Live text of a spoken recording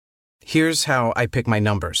Here's how I pick my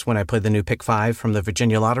numbers when I play the new Pick 5 from the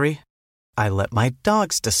Virginia Lottery. I let my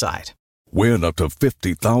dogs decide. Win up to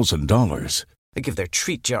 $50,000. I give their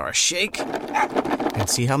treat jar a shake and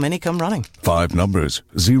see how many come running. 5 numbers,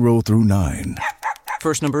 0 through 9.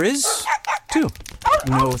 First number is 2.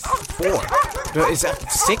 No, 4. Is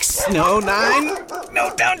that 6? No, 9?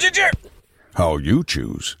 No, down, Ginger! How you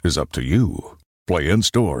choose is up to you. Play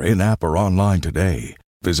in-store, in-app, or online today.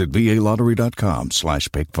 Visit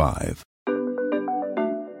VALottery.com/pick5.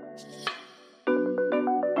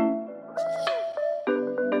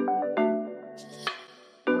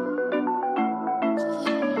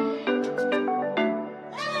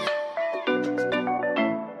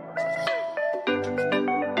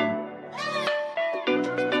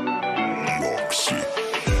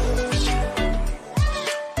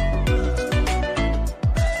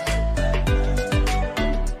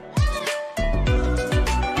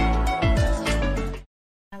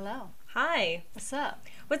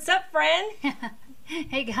 What's up, friend?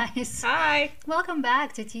 Hey, guys. Hi. Welcome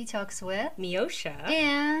back to Tea Talks with Miosha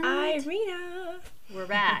and Irina. We're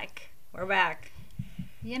back. We're back.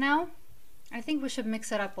 You know, I think we should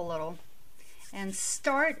mix it up a little and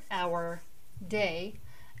start our day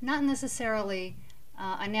not necessarily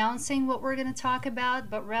announcing what we're going to talk about,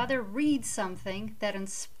 but rather read something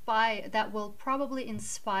that will probably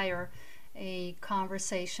inspire a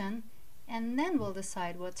conversation, and then we'll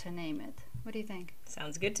decide what to name it. What do you think?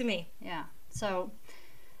 Sounds good to me. Yeah. So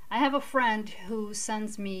I have a friend who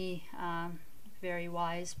sends me very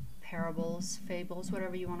wise parables, fables,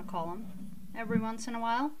 whatever you want to call them, every once in a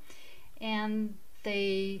while. And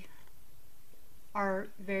they are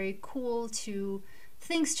very cool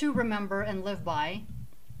things to remember and live by.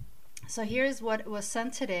 So here's what was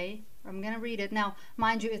sent today. I'm going to read it. Now,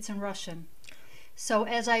 mind you, it's in Russian. So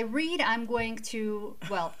as I read, I'm going to,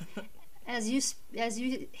 as you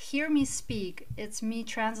hear me speak, it's me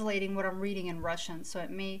translating what I'm reading in Russian, so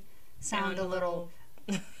it may sound a little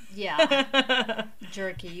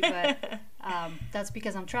jerky, but that's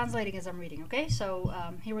because I'm translating as I'm reading, okay? So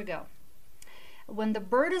here we go. When the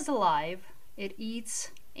bird is alive, it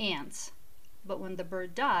eats ants, but when the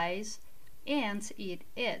bird dies, ants eat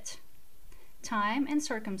it. Time and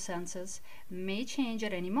circumstances may change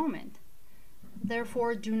at any moment.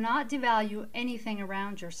 Therefore, do not devalue anything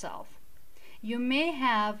around yourself. You may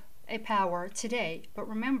have a power today, but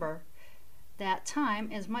remember that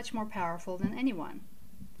time is much more powerful than anyone.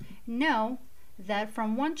 Know that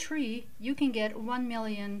from one tree you can get 1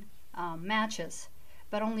 million matches,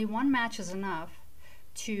 but only one match is enough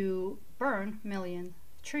to burn a million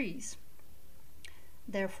trees.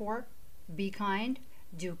 Therefore, be kind,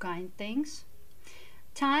 do kind things.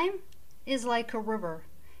 Time is like a river.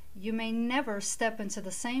 You may never step into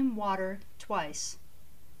the same water twice.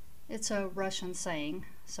 It's a Russian saying,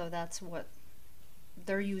 so that's what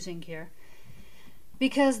they're using here.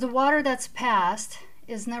 Because the water that's passed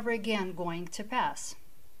is never again going to pass.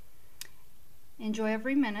 Enjoy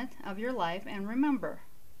every minute of your life, and remember,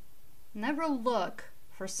 never look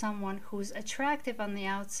for someone who's attractive on the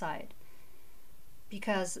outside,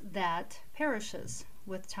 because that perishes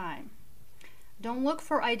with time. Don't look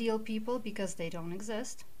for ideal people because they don't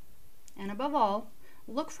exist. And above all,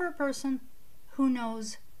 look for a person who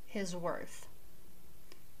knows his worth.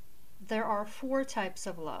 There are 4 types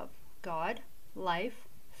of love: God, life,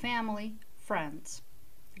 family, friends.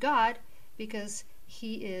 God, because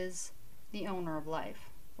he is the owner of life.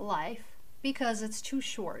 Life, because it's too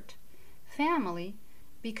short. Family,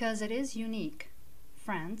 because it is unique.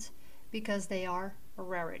 Friends, because they are a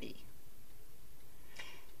rarity.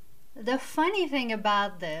 The funny thing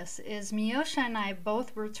about this is Miosha and I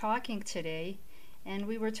both were talking today, and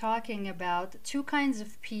we were talking about 2 kinds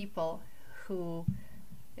of people who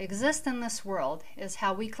exist in this world, is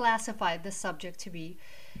how we classified this subject to be.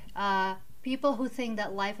 People who think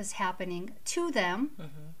that life is happening to them,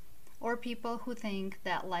 or people who think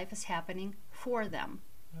that life is happening for them.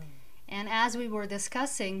 And as we were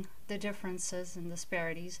discussing the differences and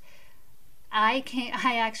disparities, I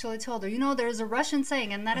actually told her, there's a Russian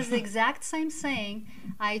saying, and that is the exact same saying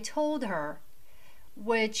I told her.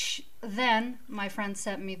 Which then my friend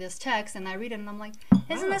sent me this text, and I read it, and I'm like,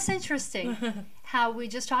 isn't this interesting? How we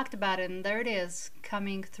just talked about it, and there it is,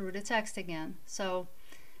 coming through the text again. So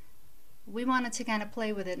we wanted to kind of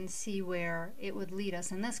play with it and see where it would lead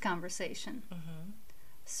us in this conversation.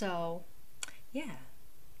 So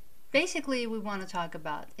basically we want to talk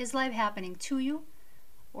about, is life happening to you,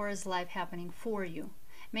 or is life happening for you?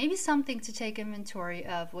 Maybe something to take inventory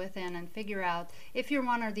of within and figure out if you're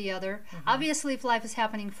one or the other. Obviously, if life is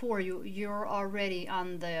happening for you, you're already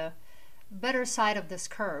on the better side of this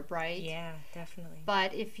curve, right? Yeah, definitely.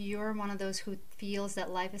 But if you're one of those who feels that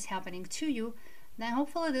life is happening to you, then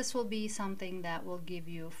hopefully this will be something that will give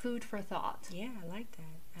you food for thought. Yeah, I like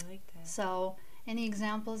that. I like that. So, any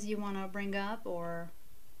examples you want to bring up, or?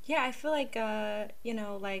 Yeah, I feel like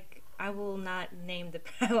like I will not name the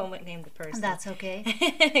I won't name the person. That's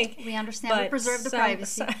okay. We understand. We preserve the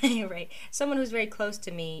privacy. Right. Someone who's very close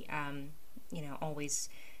to me, always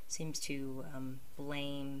seems to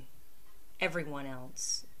blame everyone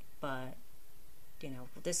else, but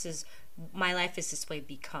this is my life is this way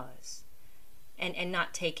because, and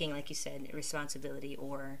not taking, like you said, responsibility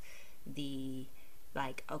or the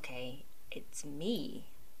okay, it's me.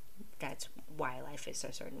 That's why life is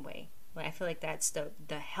a certain way. But I feel like that's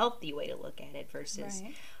the healthy way to look at it versus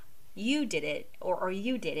you did it or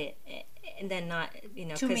you did it and then not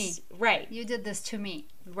to me. Right. You did this to me.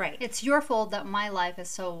 Right. It's your fault that my life is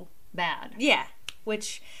so bad. Yeah.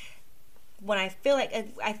 Which when I feel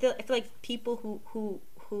like people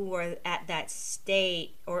who are at that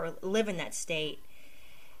state or live in that state,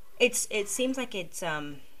 it seems like it's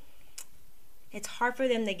hard for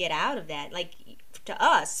them to get out of that. Like to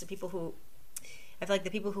us, people who I feel like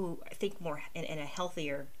the people who think more in a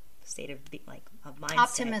healthier state of mindset,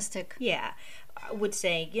 optimistic, would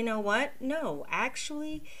say, you know what? No,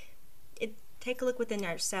 actually, take a look within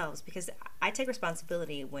ourselves, because I take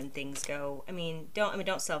responsibility when things go.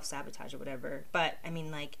 Don't self-sabotage or whatever. But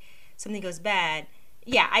something goes bad.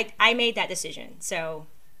 Yeah, I made that decision, so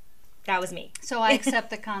that was me. So I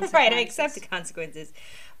accept the consequences. Right, I accept the consequences.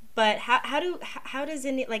 But how does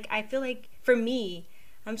I feel like for me,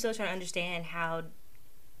 I'm still trying to understand how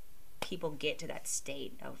people get to that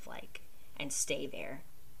state of and stay there,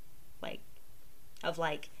 of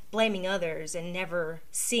blaming others and never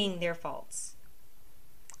seeing their faults.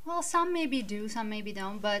 Well, some maybe do, some maybe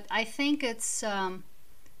don't, but I think it's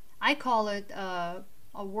I call it a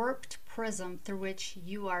warped prism through which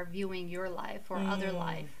you are viewing your life or other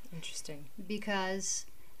life. Interesting. Because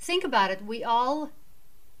think about it, we all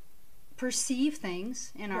perceive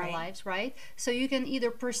things in our lives, right? So you can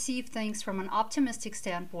either perceive things from an optimistic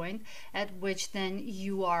standpoint, at which then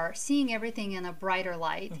you are seeing everything in a brighter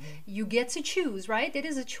light. You get to choose, right? It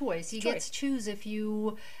is a choice. You get to choose if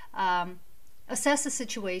you assess a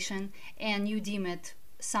situation and you deem it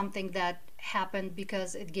something that happened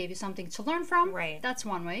because it gave you something to learn from. Right. That's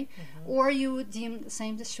one way. Or you deem the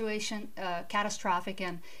same situation catastrophic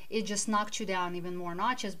and it just knocked you down even more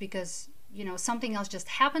notches because something else just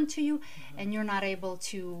happened to you and you're not able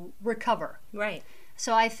to recover. Right.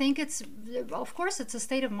 So I think of course it's a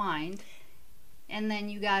state of mind, and then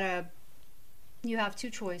you have two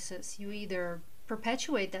choices. You either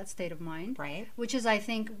perpetuate that state of mind, right, which is, I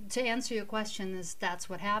think, to answer your question, is that's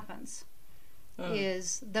what happens.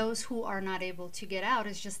 Is those who are not able to get out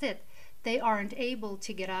is just it. They aren't able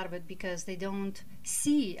to get out of it because they don't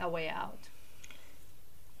see a way out.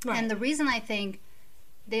 Right. And the reason I think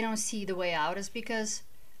they don't see the way out is because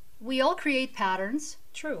we all create patterns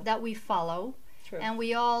that we follow. And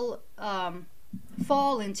we all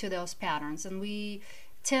fall into those patterns, and we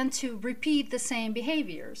tend to repeat the same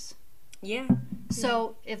behaviors.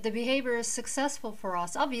 So if the behavior is successful for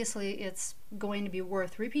us, obviously it's going to be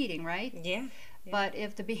worth repeating, right? But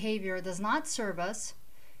if the behavior does not serve us,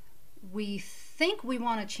 we think we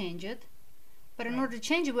want to change it, but in order to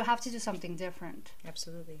change it, we have to do something different.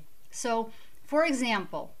 Absolutely. So for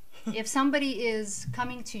example, if somebody is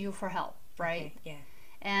coming to you for help, right?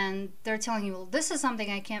 And they're telling you, well, this is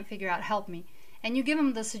something I can't figure out, help me. And you give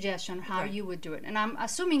them the suggestion how you would do it. And I'm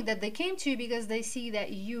assuming that they came to you because they see that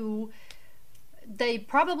they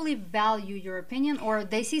probably value your opinion, or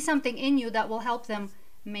they see something in you that will help them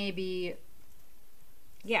maybe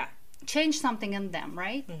change something in them,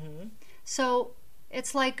 right? So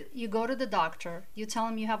it's like you go to the doctor, you tell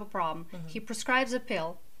him you have a problem, he prescribes a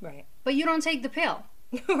pill, but you don't take the pill.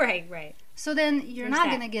 Right. So then you're not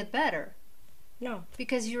going to get better. No.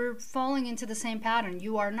 Because you're falling into the same pattern.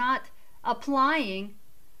 You are not applying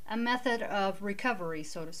a method of recovery,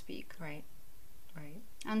 so to speak. Right.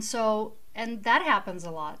 And that happens a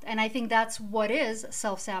lot. And I think that's what is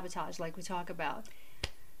self-sabotage, like we talk about.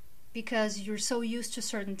 Because you're so used to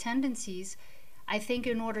certain tendencies. I think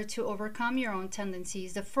in order to overcome your own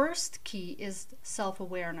tendencies, the first key is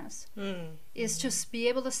self-awareness. Is to be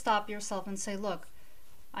able to stop yourself and say, look,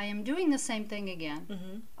 I am doing the same thing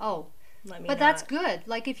again. Oh, Let me But not. that's good.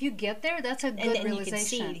 Like if you get there, that's a good and you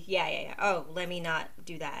realization. can see, yeah. Oh, let me not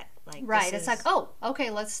do that. Like Right. this It's is- like, oh,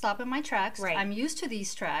 okay, let's stop in my tracks. Right. I'm used to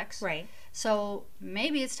these tracks. right, So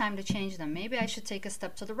maybe it's time to change them. Maybe I should take a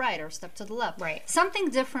step to the right or a step to the left. Right. Something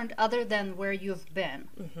different other than where you've been.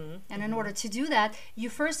 mm-hmm. And in order to do that, you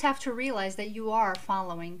first have to realize that you are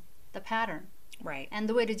following the pattern. right, And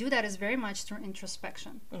the way to do that is very much through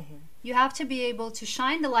introspection. mm-hmm. You have to be able to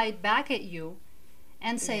shine the light back at you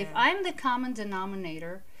and say, if Yeah. I'm the common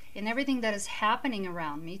denominator in everything that is happening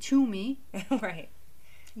around me, to me, right,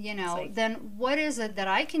 you know, like- then what is it that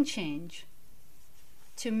I can change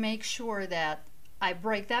to make sure that I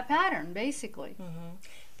break that pattern, basically?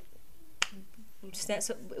 Just that,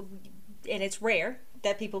 so, and it's rare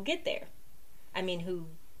that people get there. I mean, who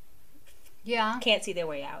Yeah. can't see their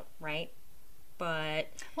way out, right? But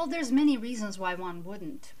Well, there's many reasons why one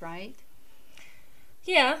wouldn't, right?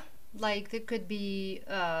 yeah, Like, it could be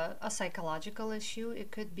a psychological issue. It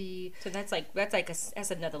could be, so that's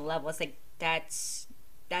another level. It's like that's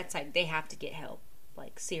like they have to get help,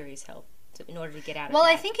 like serious help, in order to get out of well,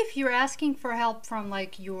 I that. think if you're asking for help from,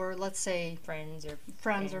 like, your, let's say, friends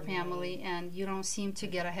or family, and you don't seem to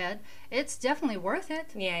get ahead, it's definitely worth it.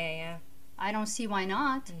 yeah. I don't see why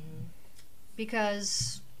not. Mm-hmm.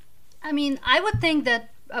 Because, I mean, I would think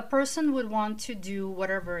that a person would want to do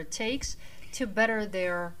whatever it takes to better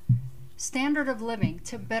their standard of living,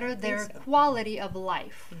 to better their so. quality of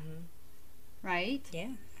life. Mm-hmm. Right? Yeah.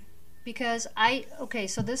 Because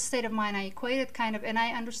so this state of mind, I equated kind of, and I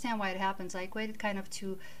understand why it happens, I equated kind of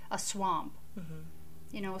to a swamp. Mm-hmm.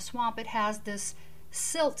 You know, a swamp, it has this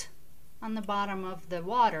silt on the bottom of the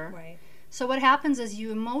water. Right. So what happens is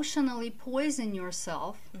you emotionally poison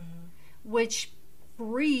yourself, Mm-hmm. which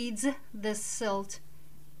breeds this silt,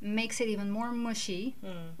 makes it even more mushy.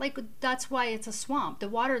 Mm. Like, that's why it's a swamp. The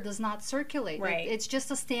water does not circulate. Right. It's just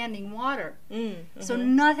a standing water. Mm-hmm. So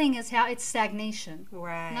nothing is it's stagnation.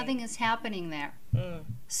 Right. Nothing is happening there. Mm.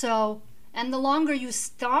 So, and the longer you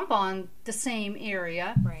stomp on the same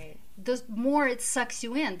area, Right. the more it sucks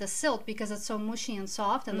you in, the silt, because it's so mushy and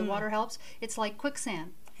soft, and the Mm. water helps. It's like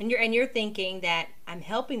quicksand. And you're thinking that I'm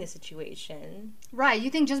helping the situation. Right. You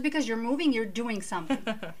think just because you're moving, you're doing something.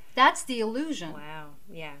 That's the illusion. Wow.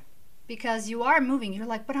 Yeah. Because you are moving. You're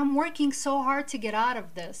like, but I'm working so hard to get out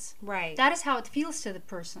of this. Right. That is how it feels to the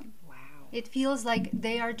person. Wow. It feels like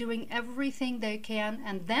they are doing everything they can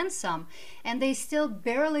and then some, and they still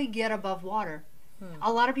barely get above water.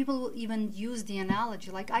 A lot of people will even use the analogy,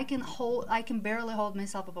 like, I can barely hold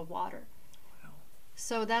myself above water.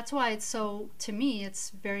 So that's why it's so, to me, it's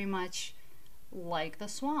very much like the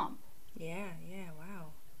swamp. Yeah.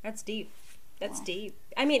 Wow. That's deep. That's Wow. deep.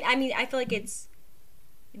 I mean, I feel like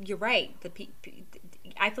you're right.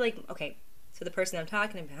 I feel like, okay, so the person I'm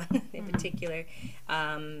talking about in particular,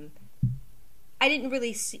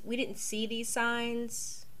 we didn't see these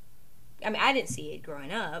signs. I mean, I didn't see it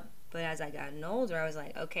growing up, but as I gotten older, I was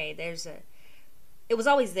like, okay, it was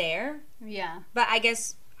always there, Yeah. but I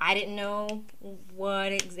guess I didn't know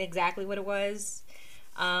exactly what it was.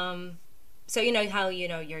 So you know how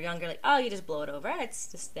you're younger, like, oh, you just blow it over.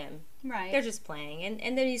 It's just them. Right. They're just playing,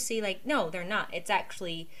 and then you see, like, no, they're not. It's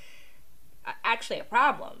actually a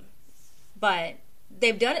problem. But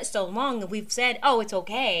they've done it so long that we've said, oh, it's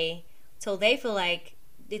okay, till they feel like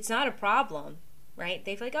it's not a problem, right?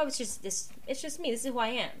 They feel like, oh, it's just me. This is who I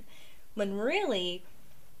am. When really,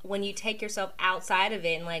 when you take yourself outside of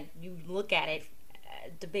it and, like, you look at it,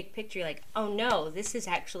 the big picture, you're like, oh no, this is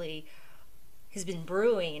actually has been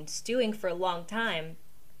brewing and stewing for a long time,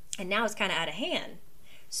 and now it's kind of out of hand.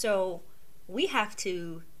 So we have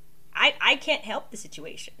to, I can't help the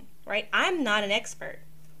situation, right? I'm not an expert.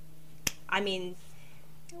 I mean,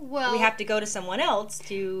 Well, we have to go to someone else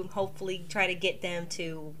to hopefully try to get them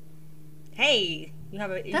to, hey, you have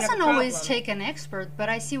a doesn't always take an expert, but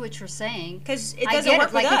I see what you're saying. because it I doesn't get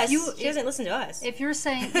work it. Like, with if us. She doesn't listen to us. If you're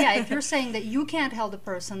saying, if you're saying that you can't help the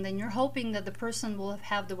person, then you're hoping that the person will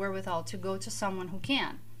have the wherewithal to go to someone who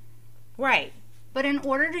can. Right. But in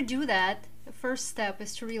order to do that, the first step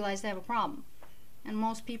is to realize they have a problem. And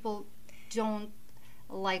most people don't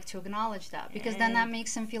like to acknowledge that, because then that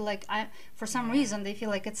makes them feel like, for some reason, they feel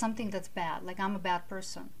like it's something that's bad, like I'm a bad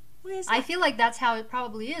person. What is I that? feel like that's how it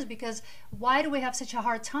probably is, because why do we have such a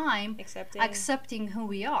hard time Accepting. who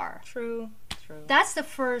we are? True. That's the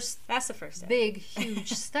first That's the first step. big,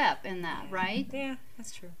 huge step in that, right? Yeah,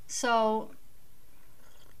 that's true. So,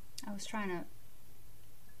 I was trying to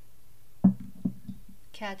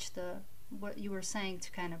catch what you were saying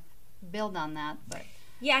to kind of build on that, but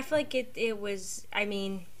Yeah, I feel like it was, I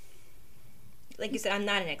mean, like you said, I'm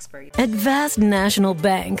not an expert. At Vast National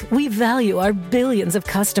Bank, we value our billions of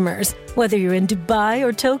customers. Whether you're in Dubai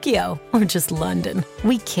or Tokyo or just London,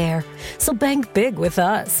 we care. So bank big with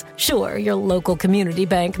us. Sure, your local community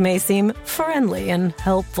bank may seem friendly and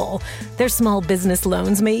helpful. Their small business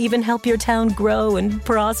loans may even help your town grow and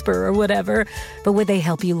prosper or whatever. But would they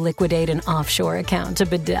help you liquidate an offshore account to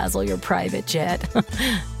bedazzle your private jet?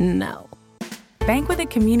 No. Bank with a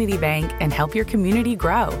community bank and help your community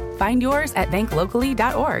grow. Find yours at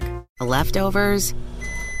banklocally.org. Leftovers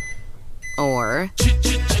or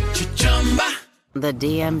the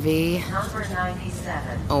DMV number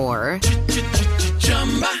 97 or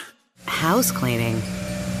house cleaning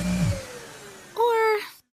or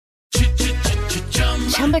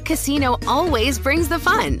Chumba Casino always brings the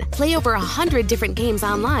fun. Play over 100 different games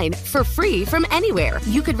online for free from anywhere.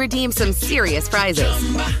 You could redeem some serious prizes.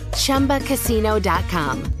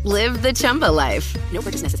 ChumbaCasino.com. Live the Chumba life. No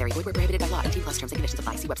purchase necessary. Void where prohibited by law. 18+ terms and conditions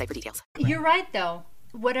apply. See website for details. You're right, though.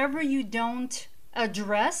 Whatever you don't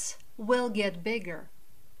address will get bigger.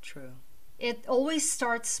 True. It always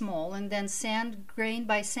starts small, and then sand grain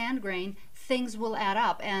by sand grain, things will add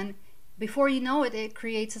up. And before you know it, it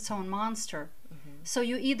creates its own monster. So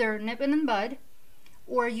you either nip it in bud,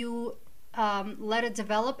 or you let it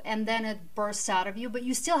develop and then it bursts out of you, but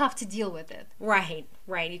you still have to deal with it. Right.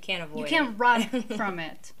 You can't avoid it. You can't run from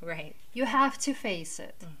it. Right. You have to face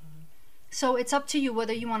it. So it's up to you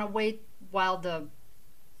whether you want to wait while the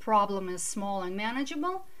problem is small and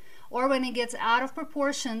manageable, or when it gets out of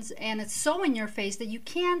proportions and it's so in your face that you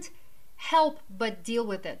can't help but deal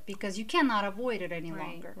with it because you cannot avoid it any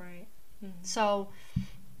longer. Right. So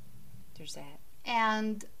there's that.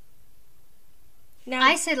 And now,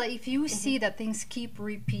 I say, like, if you see that things keep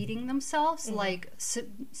repeating themselves, like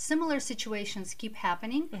similar situations keep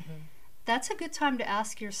happening, that's a good time to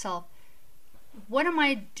ask yourself, what am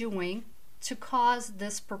I doing to cause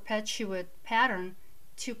this perpetuate pattern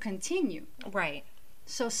to continue? Right.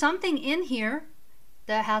 So something in here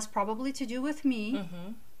that has probably to do with me,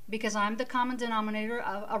 because I'm the common denominator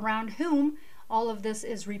around whom all of this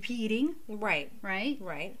is repeating. Right.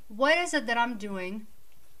 What is it that I'm doing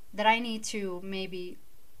that I need to maybe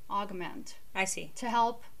augment? I see. To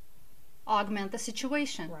help augment the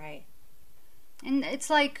situation. Right. And it's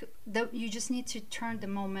like you just need to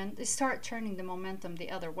start turning the momentum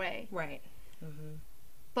the other way. Right.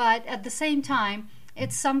 But at the same time,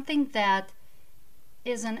 it's something that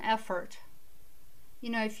is an effort.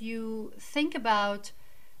 You know, if you think about,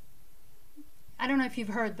 I don't know if you've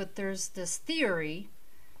heard, but there's this theory.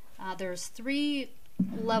 There's 3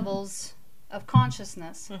 levels of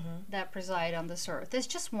consciousness that preside on this earth. There's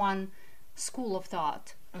just one school of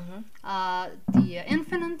thought. The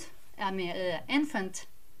infant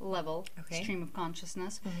level stream of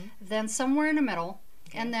consciousness, then somewhere in the middle,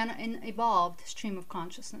 and then an evolved stream of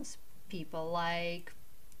consciousness. People like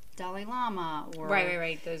Dalai Lama or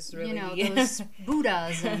right. Those really, those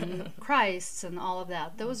Buddhas and Christs and all of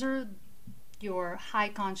that. Those are your high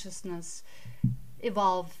consciousness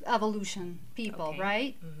evolution people,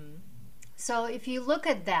 right? So if you look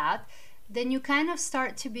at that, then you kind of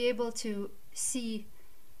start to be able to see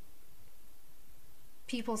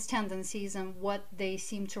people's tendencies and what they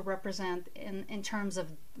seem to represent in terms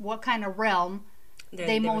of what kind of realm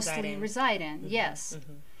they mostly reside in. Yes.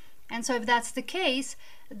 And so if that's the case,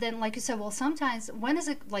 then like you said, well, sometimes when is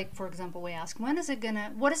it, like, for example, we ask, what is it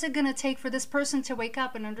gonna take for this person to wake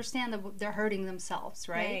up and understand that they're hurting themselves,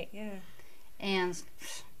 right? Right, yeah. And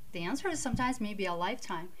the answer is sometimes maybe a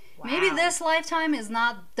lifetime. Wow. Maybe this lifetime is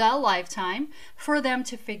not the lifetime for them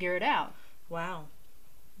to figure it out. Wow.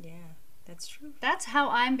 Yeah, that's true. That's how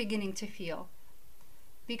I'm beginning to feel.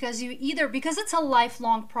 Because it's a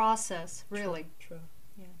lifelong process, really. True.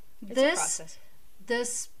 Yeah. It's a process.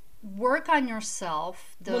 This work on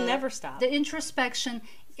yourself will never stop. The introspection,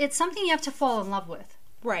 it's something you have to fall in love with.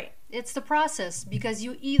 Right. It's the process, because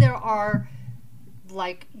you either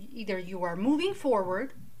you are moving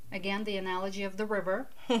forward, again the analogy of the river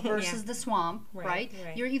versus the swamp, right?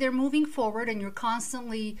 You're either moving forward and you're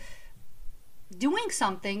constantly doing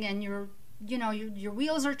something, and your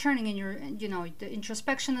wheels are turning, and the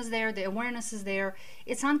introspection is there, the awareness is there.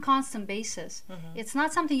 It's on constant basis. It's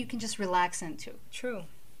not something you can just relax into. True.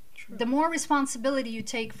 The more responsibility you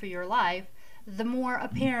take for your life, the more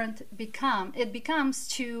apparent it becomes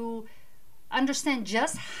to understand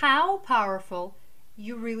just how powerful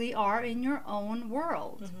you really are in your own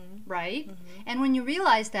world, right? And when you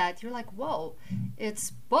realize that, you're like, whoa,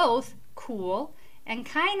 it's both cool and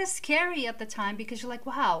kind of scary at the time, because you're like,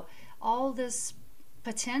 wow, all this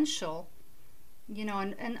potential You know,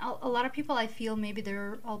 and a lot of people, I feel maybe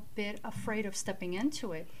they're a bit afraid of stepping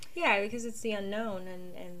into it. Yeah, because it's the unknown,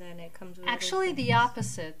 and then it comes with Actually, the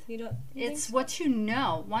opposite. You don't. It's what you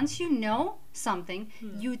know. Once you know something,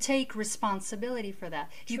 you take responsibility for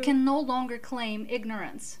that. You can no longer claim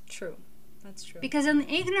ignorance. True. That's true. Because in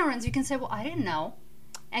ignorance, you can say, well, I didn't know.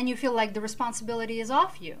 And you feel like the responsibility is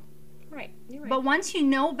off you. Right. You're right. But once you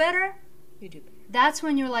know better, you do better. That's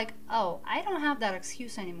when you're like, oh, I don't have that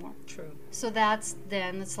excuse anymore. True. So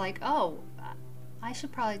then it's like, oh, I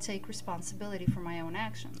should probably take responsibility for my own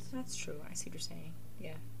actions. That's true. I see what you're saying.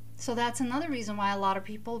 Yeah. So that's another reason why a lot of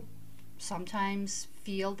people sometimes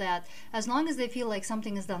feel that as long as they feel like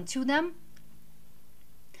something is done to them,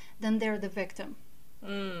 then they're the victim.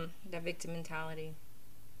 That victim mentality.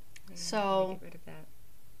 So get rid of that.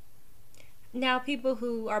 Now, people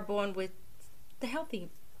who are born with the healthy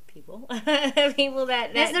people, people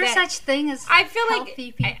that is there such thing as I feel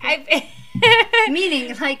healthy like people?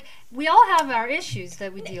 Meaning, like, we all have our issues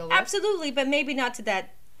that we deal with. Absolutely, but maybe not to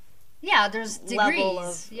that. Yeah, there's degrees. Level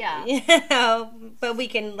of, yeah. You know, but we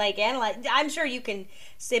can like analyze. I'm sure you can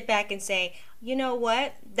sit back and say, you know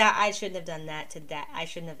what, that I shouldn't have done that to that. I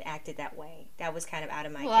shouldn't have acted that way. That was kind of out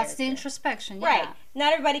of my character. Well, that's the introspection. Yeah. Right.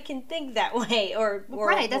 Not everybody can think that way, or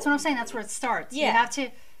right. That's what I'm saying. That's where it starts. Yeah. You have to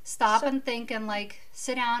stop and think and like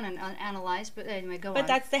sit down and analyze. But anyway, go on. But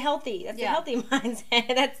that's the healthy. That's the healthy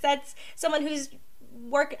mindset. That's someone who's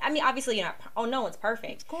working. I mean, obviously, you're not. Oh, no one's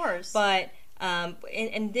perfect. Of course. But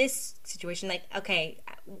in this situation, like, okay,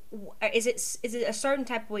 is it a certain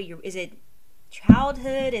type of way? Is it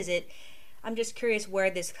childhood? Is it? I'm just curious where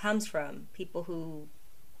this comes from. People who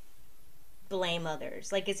blame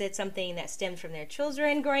others. Like, is it something that stems from their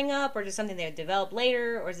children growing up, or just something they developed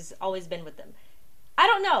later, or has this always been with them? I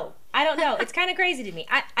don't know. It's kind of crazy to me.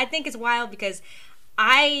 I think it's wild because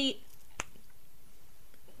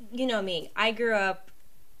you know me, I grew up,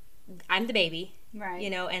 I'm the baby. Right. You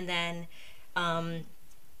know, and then,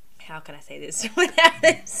 how can I say this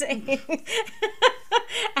without saying,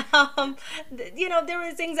 you know, there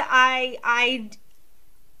were things that I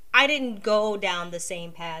didn't go down the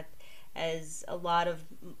same path as a lot of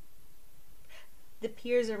the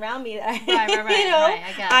peers around me. That right, you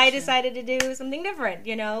know, I decided to do something different,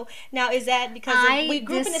 you know. Now, is that because we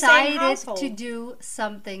grew up in the same household? I household? decided to do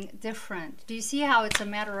something different. Do you see how it's a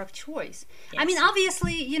matter of choice? Yes. I mean,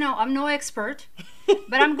 obviously, you know, I'm no expert,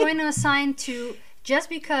 but I'm going to assign to, just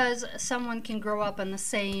because someone can grow up in the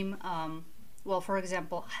same, well, for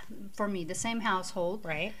example, for me, the same household.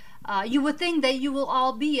 Right. You would think that you will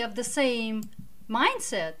all be of the same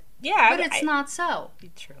mindset. Yeah, but it's not so.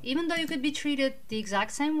 True. Even though you could be treated the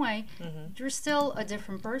exact same way, you're still a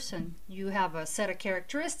different person. You have a set of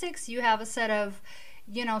characteristics. You have a set of,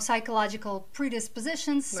 you know, psychological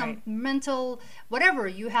predispositions, some mental, whatever.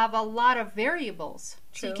 You have a lot of variables.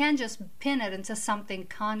 True. So you can't just pin it into something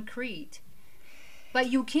concrete.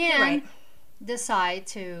 But you can decide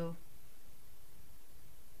to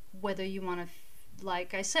whether you want to,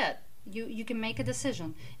 like I said, you can make a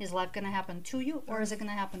decision. Is life going to happen to you, or is it going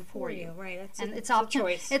to happen for you? Right. It's a optional.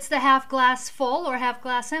 choice. It's the half glass full or half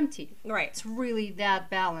glass empty. Right. It's really that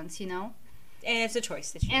balance, you know. And it's a choice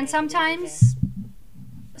that you And make at the end of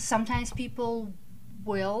the sometimes people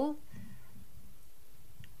will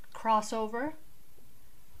cross over,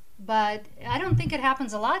 but I don't think it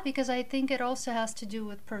happens a lot, because I think it also has to do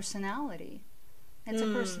with personality. It's a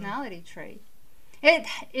personality trait.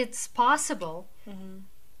 It's possible.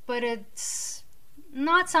 But it's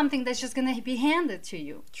not something that's just going to be handed to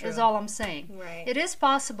you. True. Is all I'm saying. Right. It is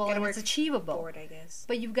possible and it's achievable. Forward, I guess.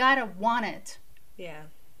 But you've got to want it. Yeah.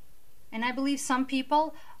 And I believe some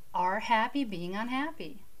people are happy being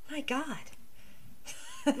unhappy. My God.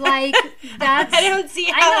 Like, that's... I don't see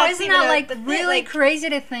how I know, that's isn't even that like really crazy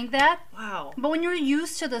to think that? Wow. But when you're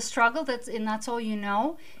used to the struggle, that's all you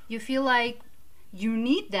know, you feel like you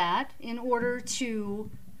need that in order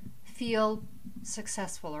to feel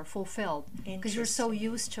successful or fulfilled, because you're so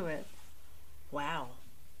used to it. Wow.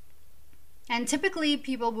 And typically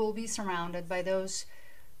people will be surrounded by those,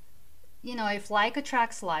 you know, if like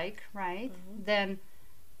attracts like, right? Then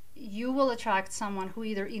you will attract someone who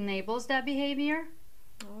either enables that behavior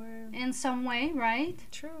or in some way, right?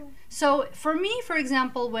 True. So for me, for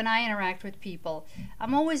example, when I interact with people,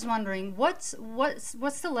 I'm always wondering what's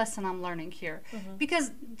the lesson I'm learning here?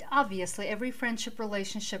 Because obviously every friendship,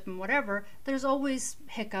 relationship, and whatever, there's always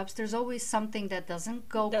hiccups. There's always something that doesn't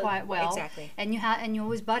go quite well. Exactly. And you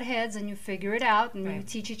always butt heads, and you figure it out, and you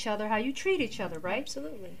teach each other how you treat each other, right?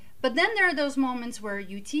 Absolutely. But then there are those moments where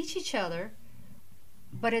you teach each other,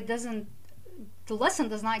 but it doesn't the lesson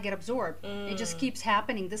does not get absorbed. It just keeps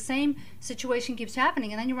happening. The same situation keeps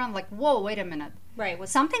happening, and then you run like, whoa, wait a minute. Right.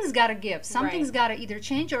 Something's got to give. Something's Right. got to either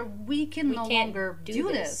change, or we can no can't longer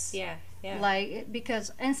do this. Yeah. Yeah. Like,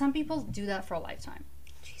 because, and some people do that for a lifetime.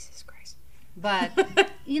 Jesus Christ. But,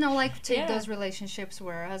 like take Yeah. those relationships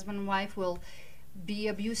where husband and wife will be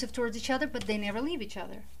abusive towards each other, but they never leave each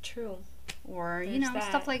other. True. Or, There's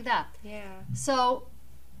stuff that. like that. Yeah. So,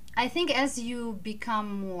 I think as you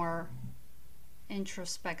become more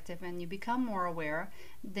introspective and you become more aware,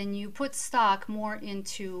 then you put stock more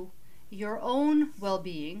into your own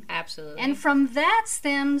well-being. Absolutely. And from that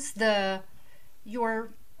stems your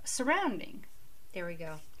surrounding. there we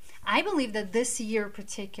go. I believe that this year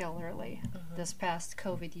particularly, this past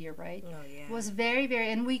COVID year, right, Oh yeah. was very,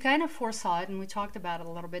 very, and we kind of foresaw it and we talked about it a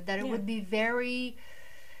little bit, that it Yeah. would be very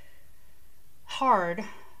hard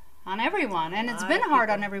on everyone, and it's lot been of hard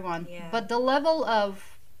on people. everyone. Yeah. But the level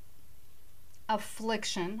of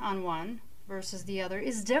affliction on one versus the other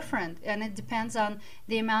is different, and it depends on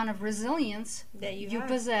the amount of resilience That you have.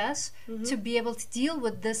 possess to be able to deal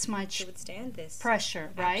with this much to withstand this.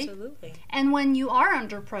 pressure, right? Absolutely. And when you are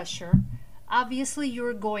under pressure, obviously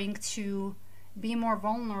you're going to be more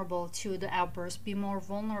vulnerable to the outburst, be more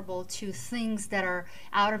vulnerable to things that are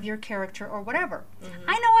out of your character or whatever.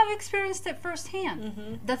 I know I've experienced it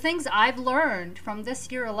firsthand. The things I've learned from this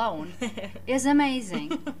year alone is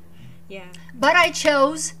amazing. Yeah. But I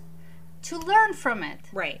chose to learn from it.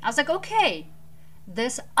 Right. I was like, okay,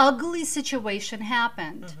 this ugly situation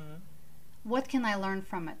happened. What can I learn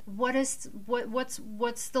from it? What's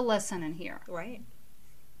the lesson in here? Right.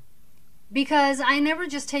 Because I never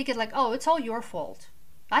just take it like, oh, it's all your fault.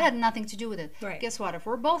 I had nothing to do with it. Right. Guess what? If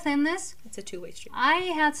we're both in this, It's a two-way street. I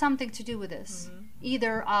had something to do with this.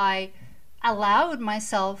 Either I allowed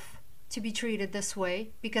myself to be treated this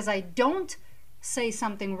way because I don't say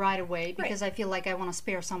something right away because I feel like I want to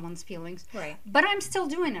spare someone's feelings. Right. But I'm still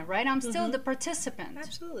doing it, right? I'm still the participant.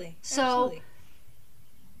 Absolutely. So- Absolutely.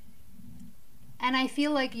 And I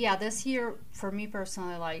feel like, yeah, this year, for me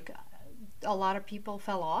personally, like, a lot of people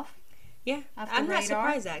fell off. Yeah, Off the I'm not radar.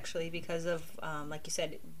 surprised actually because of, like you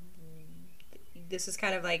said, this is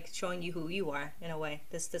kind of like showing you who you are in a way.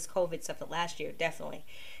 This COVID stuff of last year, definitely,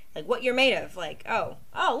 like what you're made of. Like,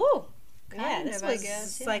 woo, yeah, Kind this of, I was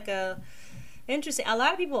guess, yeah. like a interesting. A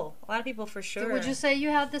lot of people for sure. Would you say you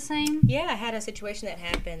had the same? Yeah, I had a situation that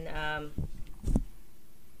happened,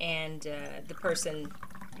 and the person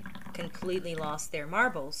completely lost their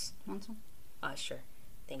marbles. Want some? Sure.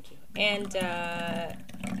 Thank you. And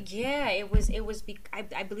yeah, it was.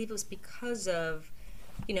 I believe it was because of,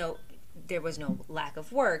 there was no lack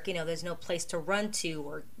of work. There's no place to run to,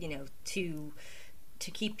 or to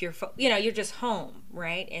keep your you're just home,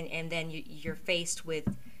 right? And then you're faced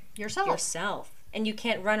with yourself, and you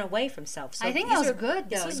can't run away from self. So I think these that was are- good,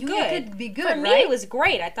 though. This was You good. could be good, For me, right? it was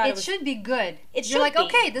great. I thought it It was. should be good. It You're should like, be.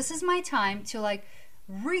 okay, this is my time to like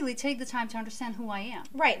really take the time to understand who I am.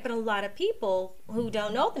 Right, but a lot of people who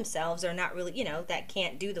don't know themselves are not really, that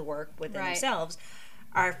can't do the work within Right. themselves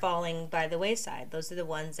are falling by the wayside. Those are the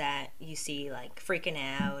ones that you see like freaking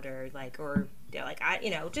out or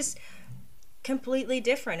just completely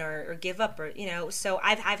different or give up or so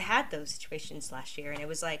I've had those situations last year, and it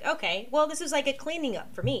was like, okay, well, this is like a cleaning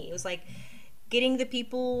up for me. It was like getting the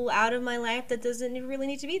people out of my life that doesn't really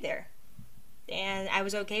need to be there. And I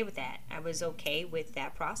was okay with that. I was okay with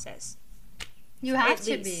that process. You have At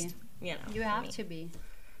to least, be. You You for have me. to be.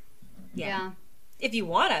 Yeah. Yeah. If you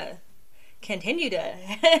want to continue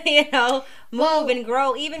to, move and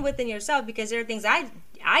grow even within yourself, because there are things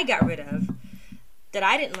I got rid of that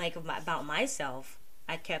I didn't like about myself.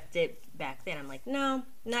 I kept it back then. I'm like, no,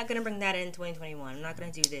 I'm not going to bring that in 2021. I'm not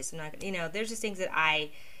going to do this. I'm not gonna, there's just things that I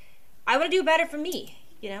want to do better for me,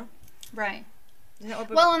 Right.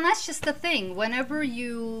 But- Well, and that's just the thing. Whenever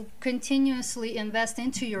you continuously invest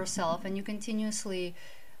into yourself and you continuously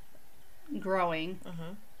growing,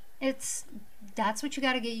 that's what you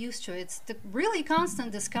got to get used to. It's the really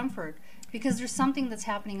constant discomfort because there's something that's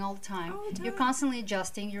happening all the time. You're constantly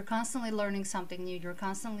adjusting. You're constantly learning something new. You're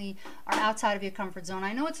constantly are outside of your comfort zone.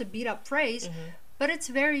 I know it's a beat up phrase, but it's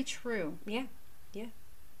very true. yeah.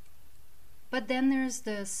 But then there's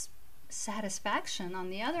this satisfaction on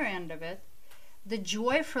the other end of it. The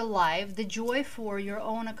joy for life, the joy for your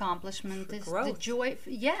own accomplishment, the growth. joy,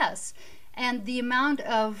 yes, and the amount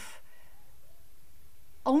of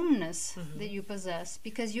ownness that you possess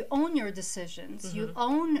because you own your decisions, you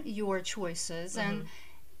own your choices, and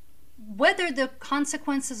whether the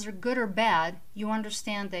consequences are good or bad, you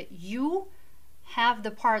understand that you have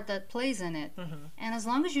the part that plays in it, and as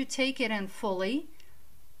long as you take it in fully,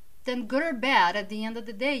 then good or bad, at the end of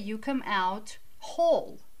the day, you come out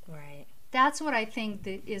whole? Right. That's what I think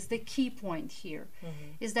is the key point here.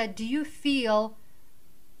 Is that, do you feel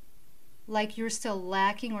like you're still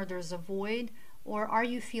lacking or there's a void, or are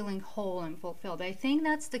you feeling whole and fulfilled? I think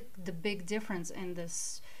that's the big difference in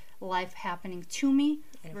this life happening to me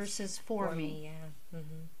versus for me. Yeah.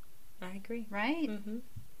 I agree. Right?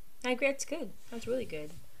 I agree. That's good. That's really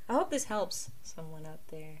good. I hope this helps someone out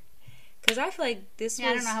there. Because I feel like this was...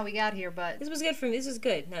 I don't know how we got here, but... This was good for me. This is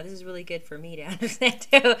good. No, this is really good for me to understand,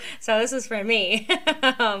 too. So this is for me.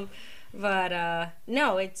 But,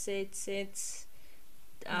 no, it's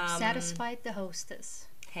satisfied the hostess.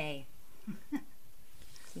 Hey.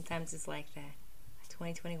 Sometimes it's like that.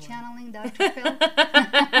 2021. Channeling Dr. Phil?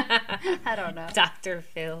 I don't know. Dr.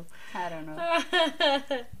 Phil. I don't know.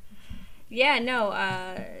 Yeah, no.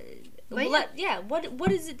 But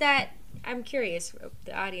what is it that... I'm curious,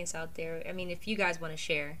 the audience out there. I mean, if you guys want to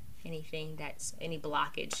share anything that's any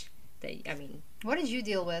blockage that, I mean... What did you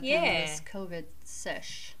deal with in this COVID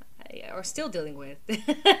sesh? Or still dealing with.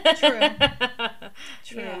 True.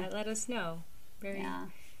 Yeah, let us know. Very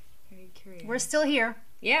curious. We're still here.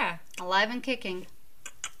 Yeah. Alive and kicking.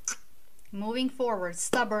 Moving forward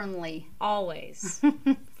stubbornly. Always.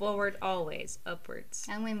 Forward, always. Upwards.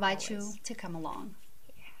 And we invite you to come along.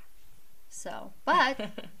 Yeah. So,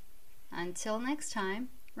 but until next time,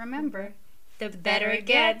 remember, the better it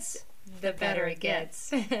gets, the better it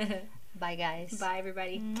gets. Bye, guys. Bye,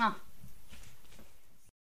 everybody. Mwah.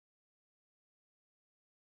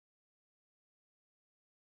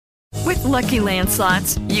 With Lucky Land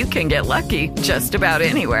Slots, you can get lucky just about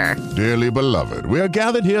anywhere. Dearly beloved, we are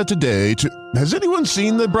gathered here today to... Has anyone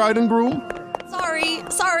seen the bride and groom?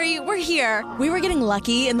 Sorry, we're here. We were getting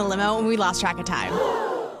lucky in the limo and we lost track of time.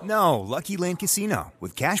 No, Lucky Land Casino,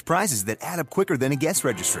 with cash prizes that add up quicker than a guest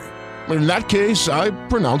registry. In that case, I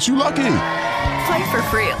pronounce you lucky. Play for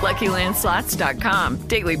free at LuckyLandSlots.com.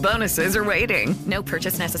 Daily bonuses are waiting. No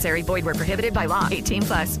purchase necessary. Void where prohibited by law.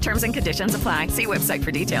 18+. Terms and conditions apply. See website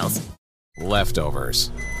for details. Leftovers.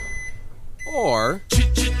 Or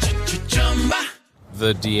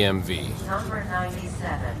the DMV. Number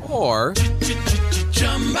 97. Or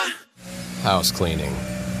house cleaning.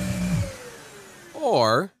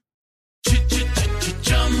 Or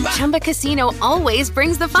Chumba Casino always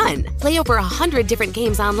brings the fun. Play over 100 different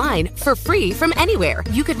games online for free from anywhere.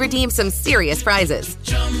 You could redeem some serious prizes.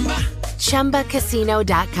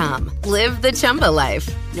 ChumbaCasino.com. Live the Chumba life.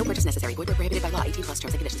 No purchase necessary. Void where prohibited by law. 18+ terms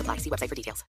and conditions apply. See website for details.